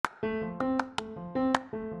Halo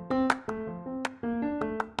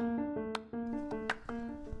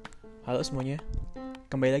semuanya,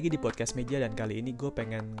 kembali lagi di podcast meja dan kali ini gue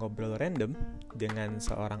pengen ngobrol random dengan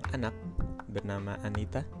seorang anak bernama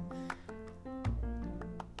Anita.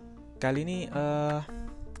 Kali ini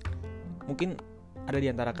mungkin ada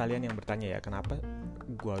di antara kalian yang bertanya ya, kenapa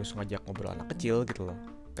gue harus ngajak ngobrol anak kecil gitu loh.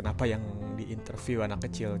 Kenapa yang di-interview anak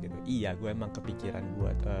kecil gitu. Iya, gue emang kepikiran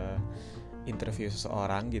buat interview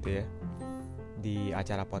seseorang gitu ya. Di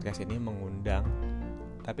acara podcast ini mengundang.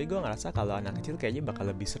 Tapi gue ngerasa kalau anak kecil kayaknya bakal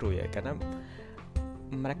lebih seru ya, karena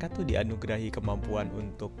mereka tuh dianugerahi kemampuan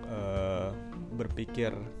untuk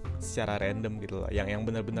berpikir secara random gitu loh, yang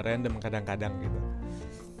benar-benar random kadang-kadang gitu.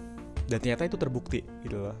 Dan ternyata itu terbukti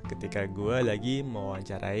gitu loh, ketika gue lagi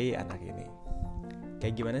mewawancarai anak ini.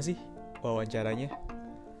 Kayak gimana sih wawancaranya?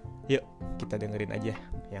 Yuk kita dengerin aja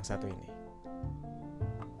yang satu ini.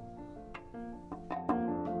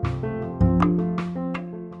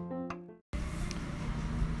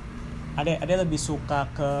 Ade lebih suka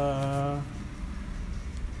ke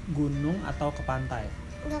gunung atau ke pantai?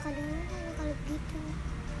 Enggak kedengeran kalau begitu.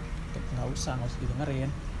 Nggak usah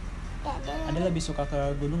didengerin. Ya, Ade lebih suka ke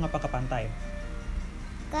gunung apa ke pantai?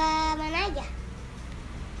 ke mana aja?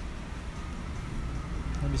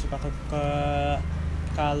 Lebih suka ke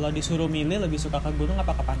kalau disuruh milih lebih suka ke gunung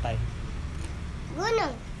apa ke pantai?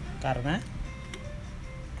 Gunung. Karena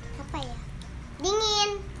Apa ya?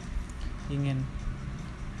 Dingin.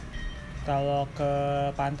 Kalau ke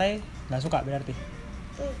pantai nggak suka berarti?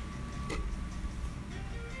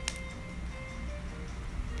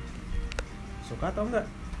 Suka atau enggak?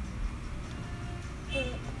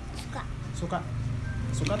 Suka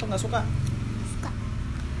atau nggak suka? Suka.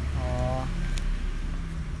 Oh.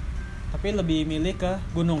 Tapi lebih milih ke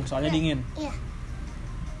gunung soalnya dingin. Iya.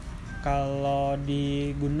 Kalau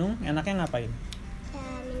di gunung enaknya ngapain? Ya,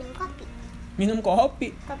 minum kopi. Minum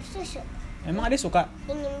kopi. Kopi susu. Emang Ade suka?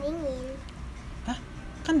 Dingin. Hah?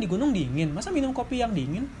 Kan di gunung dingin. Masa minum kopi yang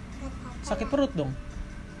dingin? Gak apa-apa. Sakit perut dong.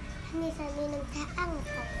 Bisa minum teh hangat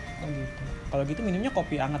kan? Oh gitu. Kalau gitu minumnya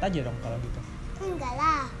kopi hangat aja dong kalau gitu. Enggak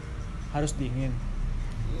lah. Harus dingin.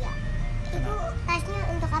 Iya. Itu Kenapa? tasnya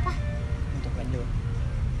untuk apa? Untuk lanjut.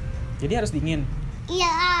 Jadi harus dingin. Iya.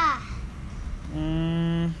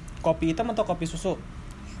 Kopi hitam atau kopi susu?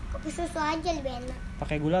 Kopi susu aja lebih enak.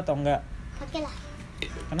 Pakai gula atau enggak? Pakai lah.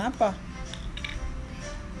 Kenapa?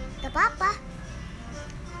 Gak apa-apa.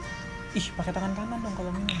 Ih, pakai tangan kanan dong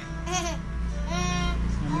kalau minum.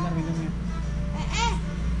 Yang benar minumnya.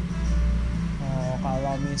 Oh,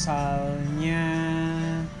 kalau misalnya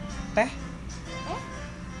teh?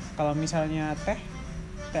 Kalau misalnya teh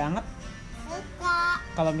hangat? Suka.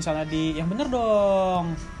 Kalau misalnya yang bener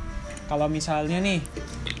dong. Kalau misalnya nih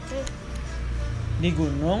di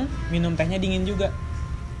gunung minum tehnya dingin juga,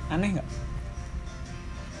 aneh nggak?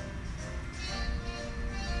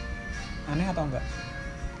 Aneh atau enggak?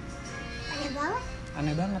 Aneh banget.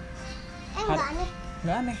 Aneh banget. Enggak aneh.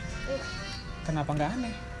 Nggak aneh. Iya. Kenapa nggak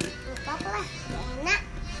aneh? Gak apa-apa lah. Enak.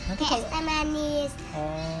 Nanti Kayak es teh manis.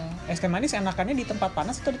 es teh manis enakannya di tempat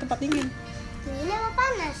panas atau di tempat dingin? Dingin apa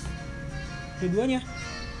panas? Dua-duanya.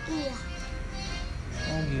 Iya.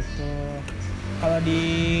 Oh gitu. Kalau di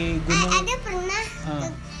gunung Ada pernah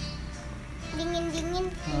dingin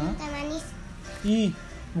teh manis. Ih,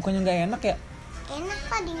 bukannya nggak enak ya? Enak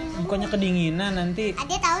pak dingin. Bukannya kedinginan nanti.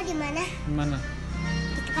 Ada tahu di mana? Di mana?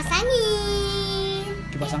 Di kipas angin.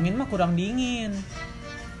 Kipas angin mah kurang dingin.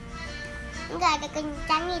 Enggak ada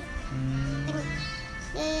kencangin.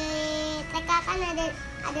 Di TK kan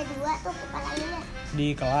ada dua tuh kipas anginnya.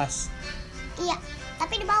 Di kelas. Iya,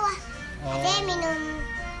 tapi di bawah. Oh. Ada yang minum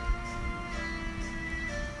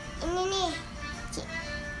ini nih.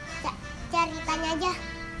 Ceritanya aja.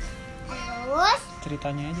 Terus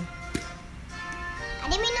Ceritanya aja.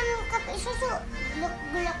 ada minum kopi susu.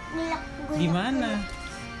 Gulak. Di mana?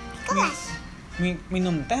 Kelas.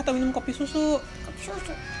 Minum teh atau minum kopi susu? Kopi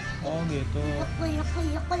susu. Oh gitu. Gulak.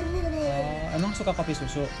 Oh, emang suka kopi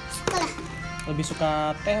susu? Suka lah. Lebih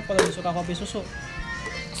suka teh atau lebih suka kopi susu?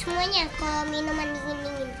 Semuanya kalau minuman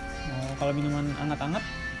dingin. Oh, kalau minuman hangat-hangat?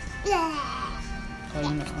 Kalau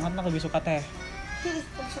minuman hangat mah lebih suka teh.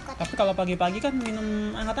 Suka. Tapi kalau pagi-pagi kan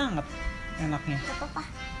minum hangat-hangat enaknya. Gak apa-apa.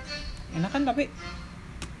 Enak kan tapi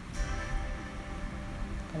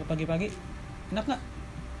kalau pagi-pagi enak nggak?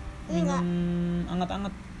 Minum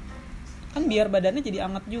hangat-hangat. Kan biar badannya jadi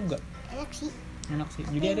hangat juga. Enak sih.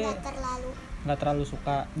 Jadi ada nggak terlalu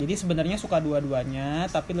suka. Jadi sebenarnya suka dua-duanya,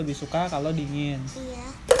 tapi lebih suka kalau dingin. Iya.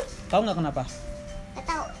 Tahu nggak kenapa? Gak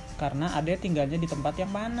tahu. Karena Ade tinggalnya di tempat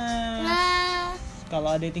yang panas. Nah,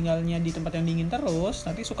 Kalau Ade tinggalnya di tempat yang dingin terus,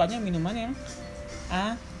 nanti sukanya minuman yang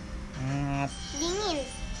Hangat. Dingin.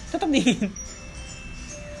 Tetap dingin.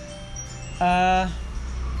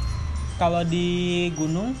 Kalau di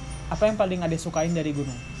gunung, apa yang paling Ade sukain dari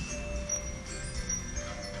gunung?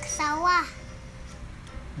 Ke sawah.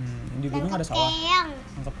 Di gunung ada sawah.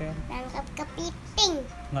 Nangkep keong. Nangkep kepiting.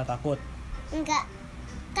 Nggak takut? Enggak.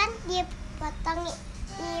 Kan dipotong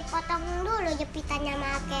dulu jepitannya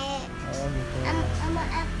make. Oh gitu. Sama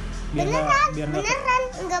beneran.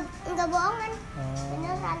 Enggak bohongan.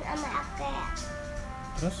 Beneran sama ake.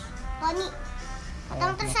 Terus? Tony.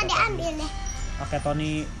 Potong terus ada ambil deh. Pakai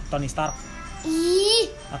Tony Stark. Ih.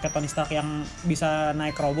 Pakai Tony Stark yang bisa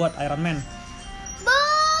naik robot Iron Man.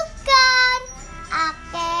 Bukan.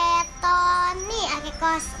 Ake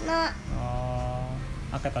Kosno. Oh.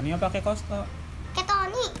 Pakai Tony apa pakai Kosno? Ake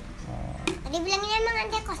Tony. Oh. Tadi bilangin emang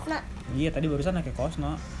Ake Kosno. Iya, tadi barusan pakai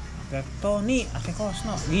Kosno. Pakai Tony, pakai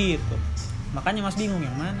Kosno gitu. Makanya Mas bingung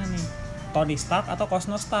yang mana nih? Tony Stark atau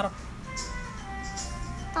Kosno Stark?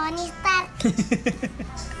 Tony Stark.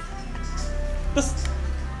 Terus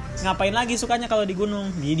ngapain lagi sukanya kalau di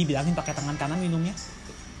gunung? Dia dibilangin pakai tangan kanan minumnya.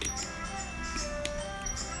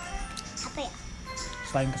 Apa ya?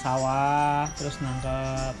 Selain ke sawah, terus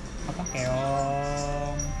nangkep apa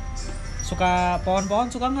keong. Suka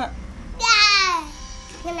pohon-pohon suka nggak?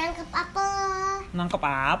 Ya, nangkep apel. Nangkep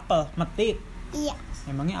apel, metik. Iya.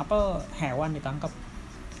 Emangnya apel hewan ditangkap?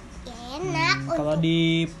 Ya, enak. Kalau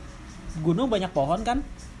di gunung banyak pohon kan?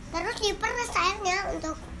 Terus diperes airnya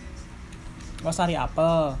untuk Sari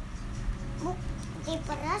apel.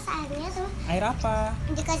 Diperes airnya tuh. Air apa?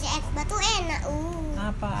 Dikasih es batu enak.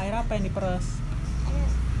 Apa? Air apa yang diperes?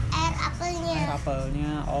 Air apelnya. Air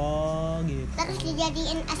apelnya. Oh, gitu. Terus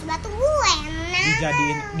dijadiin es batu enak.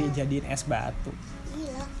 Dijadiin es batu.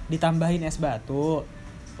 Iya. Ditambahin es batu.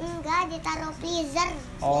 Enggak, ditaruh freezer.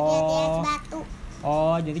 Oh. Jadi es batu.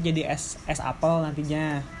 Oh, jadi es apel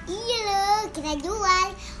nantinya. Iya loh, kita jual.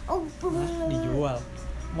 Dijual.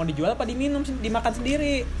 Mau dijual apa diminum, dimakan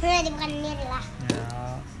sendiri? Dimakan sendiri lah.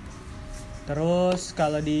 Ya. Terus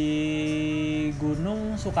kalau di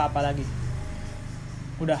gunung suka apa lagi?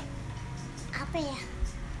 Udah. Apa ya?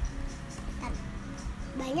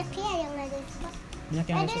 Banyak ya yang ada suka. Banyak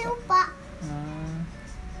yang ada suka. Lupa.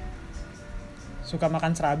 Suka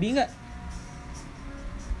makan serabi nggak?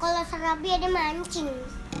 Kalau serabi ada mancing.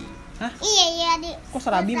 Hah? Iya ada. Kok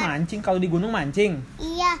serabi mancing? Kalau di gunung mancing?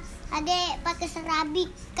 Iya, ada pakai serabi.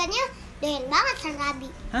 Ikannya doyan banget serabi.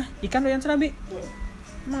 Hah? Ikan doyan serabi?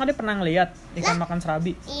 Emang ada pernah ngeliat ikan makan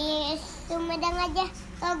serabi? Iya, Sumedang aja.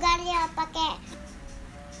 Logarnya pakai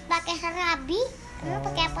serabi. Kamu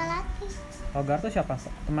pakai apa lagi? Logar tuh siapa?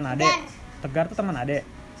 Teman Ade? Tegar tuh teman Ade?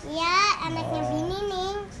 Iya, anaknya Bini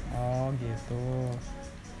nih. Oh gitu.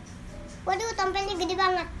 Waduh, tompelnya gede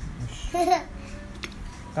banget.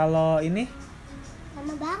 Kalau ini?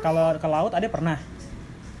 Lama banget. Kalau ke laut Ade pernah?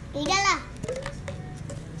 Tidak lah.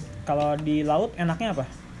 Kalau di laut enaknya apa?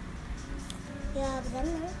 Ya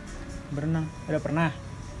berenang. Berenang. Udah pernah?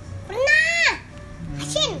 Pernah.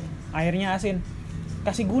 Asin. Airnya asin.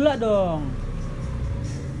 Kasih gula dong.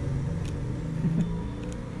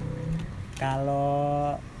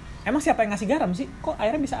 Kalau emang siapa yang ngasih garam sih? Kok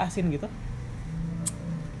airnya bisa asin gitu?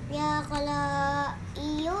 Ya kalau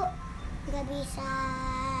hiu nggak bisa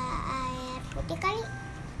air putih kali.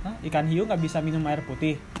 Hah? Ikan hiu nggak bisa minum air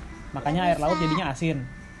putih. Makanya air laut jadinya asin.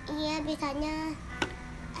 Iya, bisanya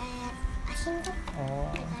air asin tuh. Oh.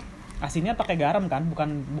 Asinnya pakai garam kan?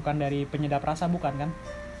 Bukan dari penyedap rasa bukan kan?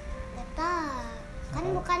 Gak tau. Kan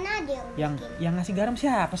bukan ada yang bikin. Yang ngasih garam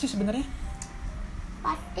siapa sih sebenarnya?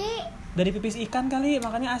 Pasti Dari pipis ikan kali,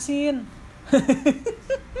 makanya asin.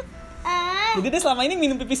 Jadi dia selama ini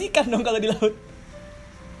minum pipis ikan dong kalau di laut.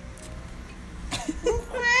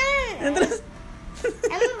 bukan. Terus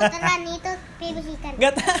Emang beneran itu pipis ikan?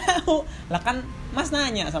 nggak tahu. Lah kan Mas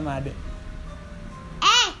nanya sama Ade.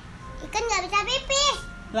 Ikan nggak bisa pipis.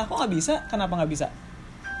 Lah kok nggak bisa? Kenapa nggak bisa?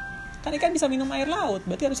 Kan ikan bisa minum air laut,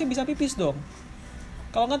 berarti harusnya bisa pipis dong.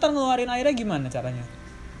 Kalau nggak ntar ngeluarin airnya gimana caranya?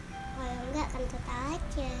 Kalau nggak kentut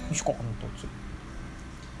aja. Kok kentut sih?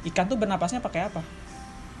 Ikan tuh bernapasnya pakai apa?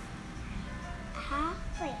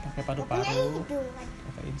 Apa ya? Pakai Nggak punya paru-paru. hidung kan?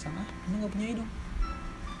 Pakai insang. Ini nggak punya hidung.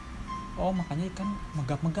 Oh, makanya ikan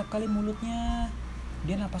megap-megap kali mulutnya.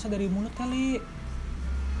 Dia napasnya dari mulut kali.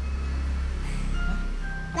 Hah?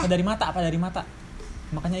 Apa dari mata?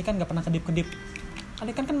 Makanya ikan nggak pernah kedip-kedip.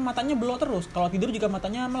 Kan ikan kan matanya belok terus. Kalau tidur juga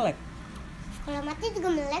matanya melek. Kalau mati juga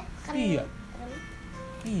melek kan? Iya.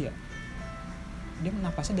 Iya. Dia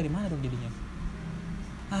napasnya dari mana dong jadinya?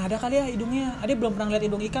 Ada kali ya hidungnya. Ade belum pernah lihat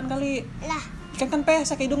hidung ikan kali. Lah, Ikan kan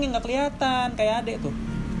pesek hidungnya nggak kelihatan kayak Ade tuh.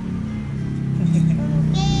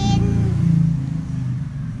 mungkin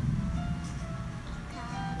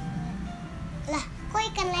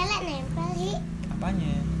ikan lele nempel sih?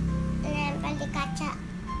 Apanya? Nempel di kaca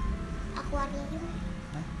akuarium.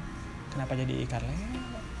 Hah? Kenapa jadi ikan lele?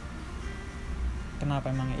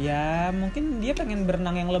 Kenapa emangnya? Ya mungkin dia pengen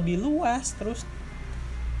berenang yang lebih luas, terus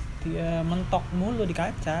dia mentok mulu di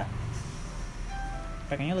kaca.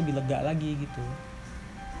 Pengennya lebih lega lagi gitu.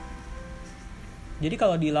 Jadi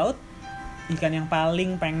kalau di laut, ikan yang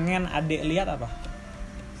paling pengen adek lihat apa?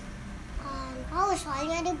 Paus,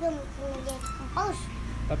 soalnya dia belum punya paus.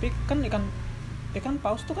 Tapi kan ikan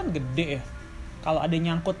paus tuh kan gede ya. Kalau ada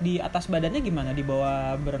nyangkut di atas badannya gimana?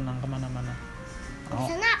 Dibawa berenang kemana-mana?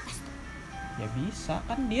 Bisa napas tuh. Ya bisa,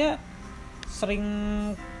 kan dia sering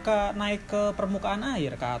naik ke permukaan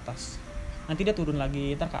air ke atas. Nanti dia turun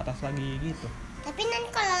lagi, ntar ke atas lagi gitu. Tapi nanti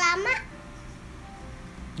kalau lama,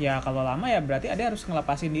 Ya kalau lama ya berarti ada harus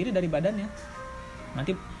ngelepasin diri dari badannya.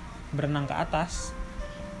 Nanti berenang ke atas,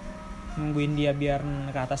 nungguin dia biar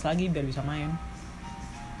ke atas lagi biar bisa main.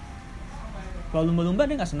 Kalau lumba-lumba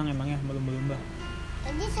dia nggak senang emangnya lumba-lumba.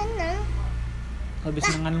 jadi seneng. Lebih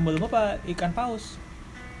senengan lumba-lumba apa ikan paus?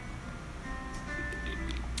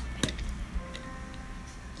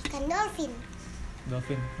 Ikan dolphin.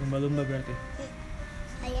 Dolphin, lumba-lumba berarti.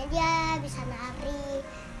 Soalnya dia bisa nari.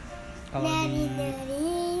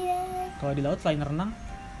 Kalau di laut selain renang,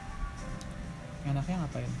 enaknya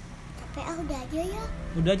ngapain? Tapi udah aja ya.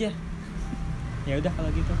 Udah aja. Ya udah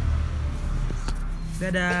kalau gitu.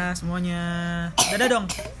 Dadah semuanya. Dadah dong.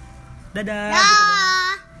 Dadah. Gitu dong.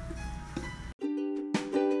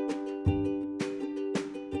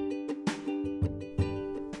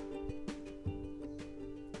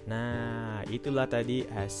 Nah, itulah tadi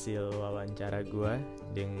hasil wawancara gue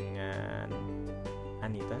dengan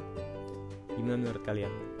Anita. Gimana menurut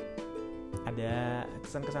kalian? Ada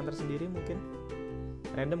kesan-kesan tersendiri mungkin?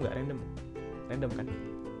 Random gak? Random kan?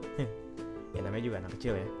 Ya namanya juga anak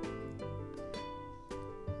kecil ya.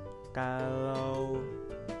 Kalau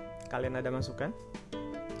kalian ada masukan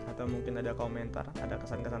atau mungkin ada komentar, ada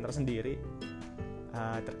kesan-kesan tersendiri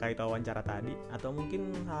terkait wawancara tadi, atau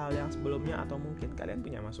mungkin hal yang sebelumnya, atau mungkin kalian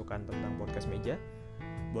punya masukan tentang podcast meja,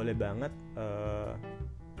 boleh banget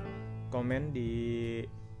komen di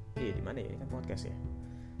mana ya, ini kan podcast ya.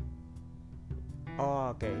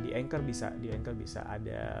 Oke, di Anchor bisa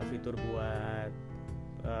ada fitur buat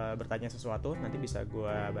bertanya sesuatu, nanti bisa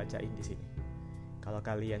gue bacain di sini. Kalau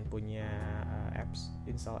kalian punya apps,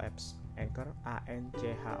 install apps Anchor,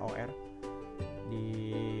 ANCHOR di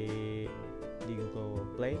Google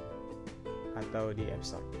Play atau di App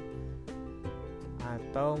Store.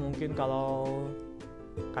 Atau mungkin kalau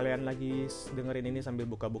kalian lagi dengerin ini sambil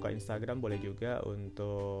buka-buka Instagram, boleh juga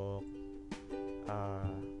untuk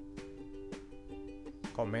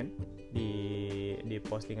komen di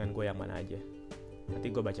postingan gue yang mana aja. Nanti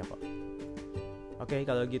gue baca kok. Oke,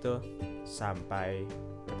 kalau gitu sampai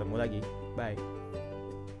ketemu lagi. Bye.